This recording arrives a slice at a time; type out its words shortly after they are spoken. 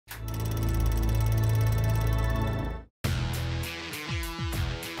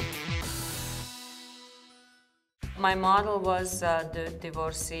My model was the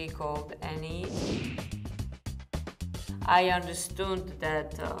divorcee called Annie. I understood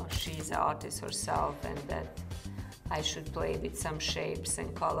that she's an artist herself and that I should play with some shapes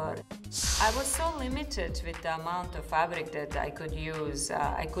and color. I was so limited with the amount of fabric that I could use.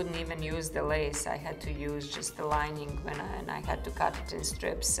 I couldn't even use the lace. I had to use just the lining and I had to cut it in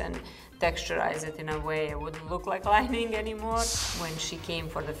strips and texturize it in a way it wouldn't look like lining anymore. When she came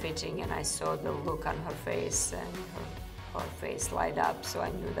for the fitting and I saw the look on her face and her face light up, so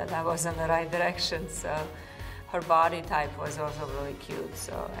I knew that I was in the right direction. So her body type was also really cute,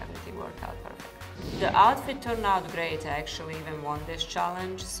 so everything worked out perfect. The outfit turned out great. I actually even won this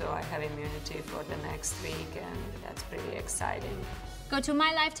challenge, so I have immunity for the next week, and that's pretty exciting. Go to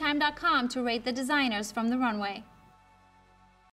mylifetime.com to rate the designers from the runway.